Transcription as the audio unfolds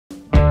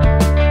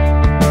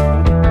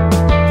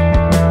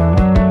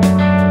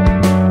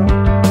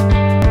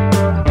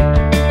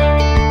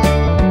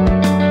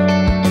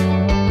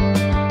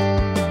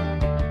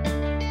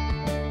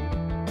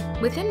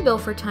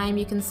Bill4Time,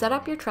 you can set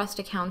up your trust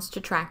accounts to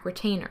track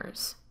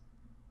retainers.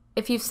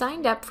 If you've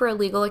signed up for a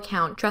legal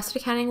account, trust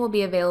accounting will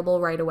be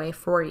available right away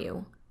for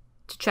you.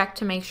 To check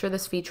to make sure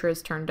this feature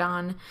is turned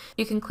on,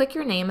 you can click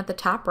your name at the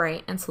top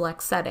right and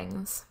select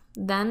Settings,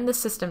 then the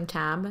System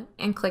tab,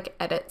 and click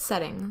Edit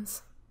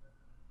Settings.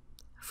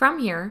 From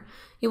here,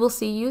 you will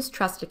see Use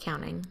Trust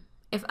Accounting.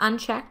 If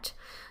unchecked,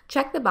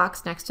 check the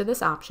box next to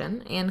this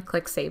option and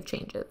click Save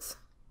Changes.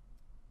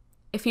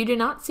 If you do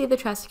not see the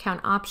trust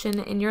account option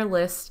in your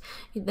list,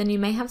 then you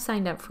may have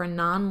signed up for a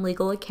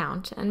non-legal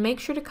account, and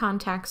make sure to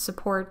contact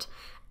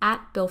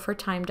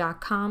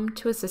support@bill4time.com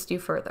to assist you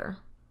further.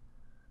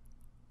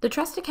 The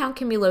trust account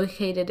can be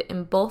located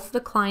in both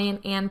the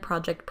client and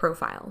project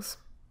profiles.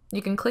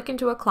 You can click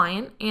into a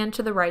client, and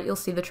to the right you'll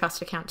see the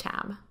trust account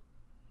tab.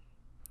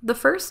 The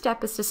first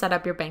step is to set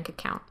up your bank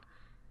account.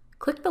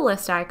 Click the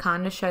list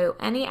icon to show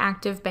any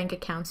active bank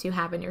accounts you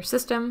have in your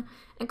system,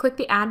 and click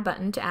the Add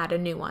button to add a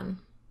new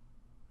one.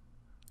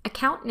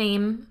 Account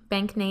name,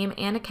 bank name,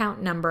 and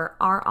account number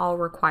are all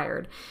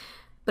required,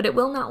 but it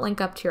will not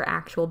link up to your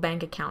actual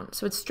bank account,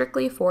 so it's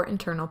strictly for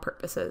internal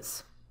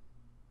purposes.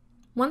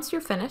 Once you're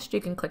finished,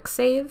 you can click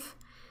Save,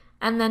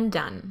 and then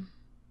Done.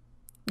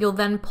 You'll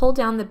then pull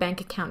down the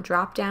bank account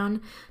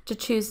drop-down to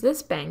choose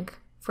this bank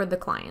for the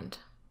client.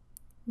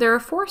 There are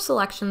 4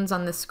 selections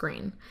on this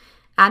screen: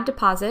 Add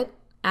Deposit,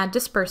 Add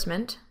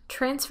Disbursement,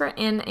 Transfer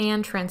In,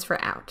 and Transfer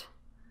Out.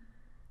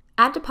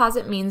 Add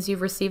Deposit means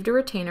you've received a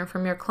retainer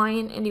from your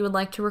client and you would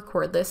like to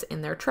record this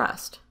in their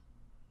trust.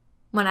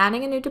 When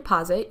adding a new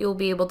deposit, you'll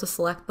be able to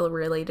select the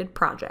related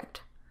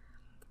project.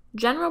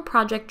 General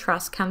Project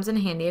Trust comes in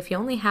handy if you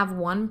only have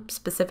one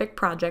specific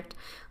project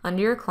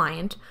under your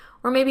client,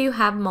 or maybe you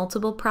have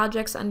multiple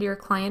projects under your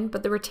client,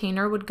 but the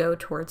retainer would go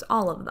towards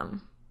all of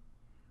them.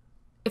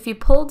 If you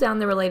pull down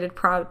the related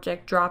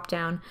project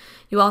drop-down,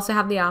 you also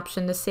have the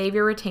option to save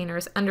your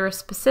retainers under a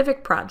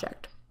specific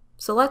project.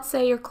 So let's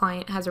say your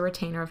client has a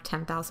retainer of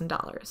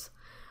 $10,000.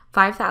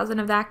 $5,000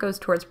 of that goes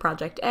towards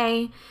Project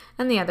A,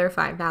 and the other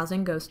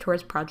 $5,000 goes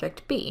towards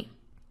Project B.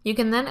 You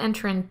can then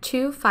enter in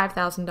 2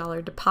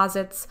 $5,000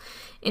 deposits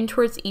in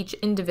towards each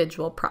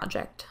individual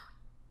project.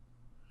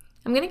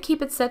 I'm going to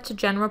keep it set to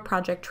General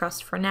Project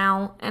Trust for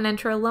now and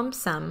enter a lump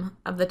sum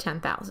of the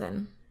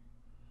 $10,000.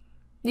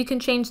 You can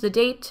change the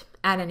date,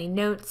 add any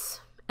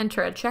notes,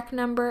 enter a check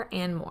number,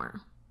 and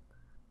more.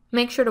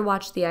 Make sure to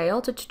watch the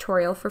IELTA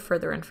tutorial for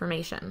further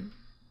information.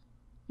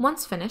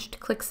 Once finished,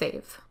 click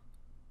Save.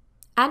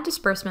 Add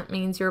Disbursement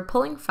means you're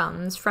pulling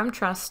funds from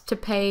trust to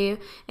pay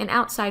an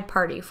outside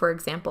party, for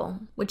example,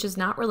 which is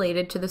not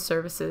related to the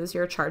services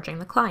you're charging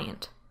the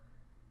client.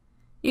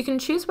 You can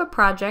choose what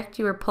project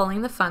you are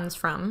pulling the funds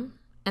from,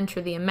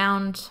 enter the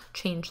amount,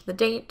 change the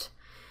date,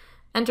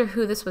 enter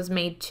who this was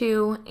made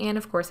to, and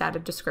of course add a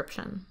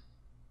description.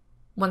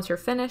 Once you're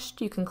finished,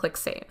 you can click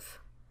Save.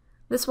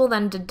 This will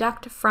then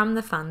deduct from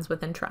the funds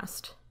within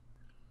trust.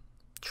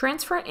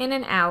 Transfer in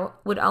and out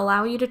would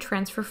allow you to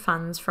transfer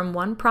funds from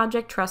one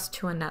project trust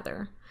to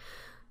another.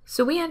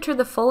 So we enter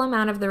the full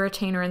amount of the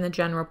retainer in the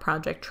general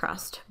project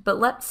trust, but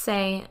let's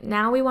say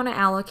now we want to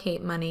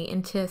allocate money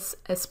into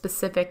a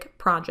specific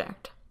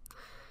project.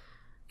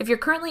 If you're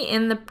currently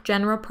in the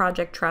general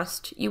project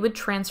trust, you would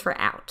transfer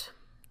out.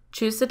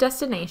 Choose the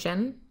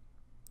destination,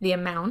 the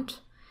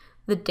amount,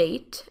 the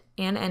date,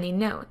 and any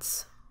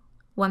notes.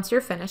 Once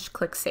you're finished,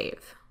 click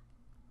Save.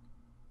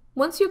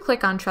 Once you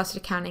click on Trust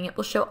Accounting, it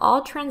will show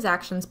all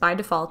transactions by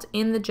default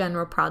in the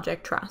General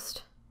Project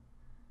Trust.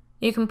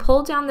 You can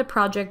pull down the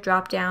project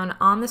drop-down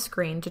on the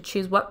screen to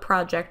choose what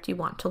project you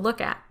want to look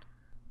at.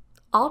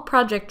 All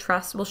Project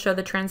Trusts will show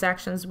the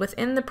transactions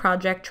within the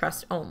Project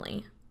Trust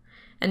only.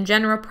 And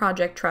General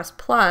Project Trust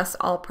plus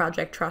All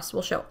Project Trusts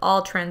will show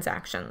all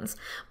transactions,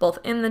 both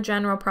in the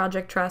General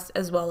Project Trust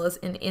as well as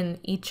in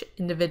each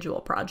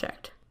individual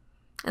project.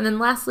 And then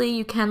lastly,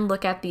 you can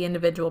look at the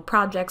individual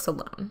projects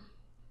alone.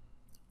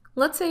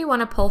 Let's say you want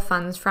to pull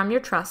funds from your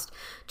trust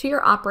to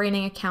your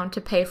operating account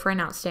to pay for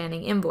an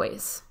outstanding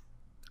invoice.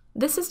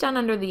 This is done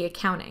under the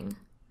Accounting.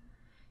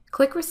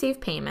 Click Receive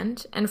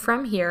Payment, and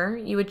from here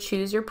you would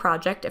choose your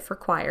project if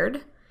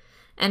required,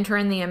 enter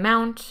in the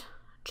amount,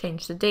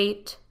 change the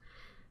date,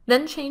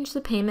 then change the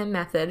payment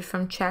method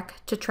from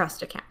check to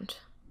trust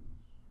account.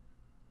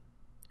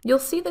 You'll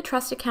see the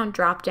trust account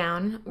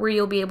drop-down where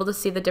you'll be able to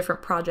see the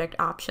different project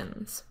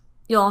options.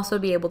 You'll also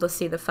be able to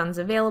see the funds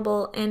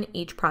available in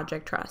each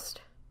project trust.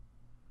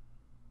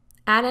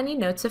 Add any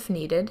notes if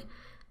needed,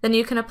 then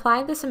you can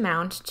apply this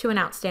amount to an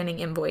outstanding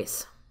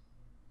invoice.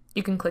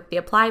 You can click the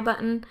Apply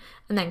button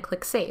and then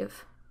click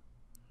Save.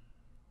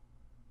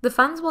 The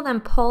funds will then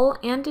pull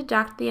and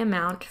deduct the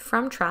amount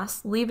from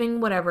trust,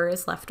 leaving whatever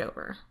is left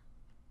over.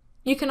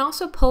 You can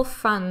also pull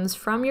funds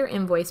from your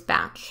Invoice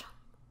Batch.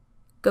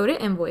 Go to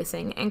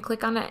Invoicing and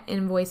click on an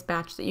invoice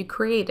batch that you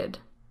created.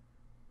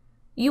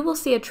 You will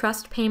see a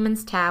Trust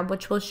Payments tab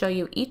which will show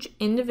you each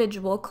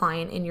individual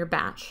client in your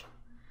batch,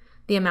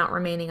 the amount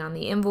remaining on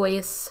the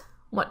invoice,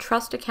 what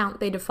trust account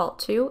they default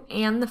to,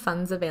 and the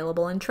funds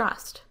available in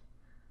trust.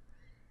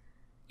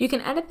 You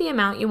can edit the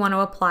amount you want to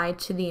apply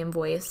to the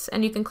invoice,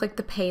 and you can click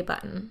the Pay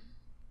button.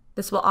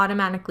 This will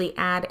automatically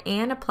add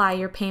and apply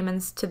your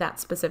payments to that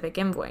specific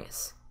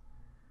invoice.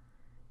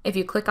 If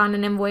you click on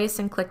an invoice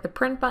and click the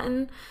Print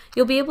button,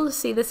 you'll be able to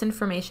see this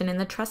information in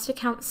the Trust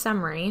Account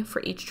Summary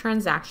for each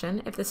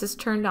transaction if this is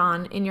turned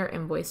on in your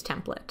invoice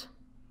template.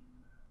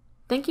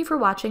 Thank you for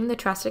watching the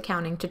Trust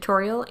Accounting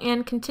tutorial,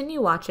 and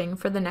continue watching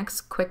for the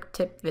next quick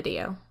tip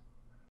video.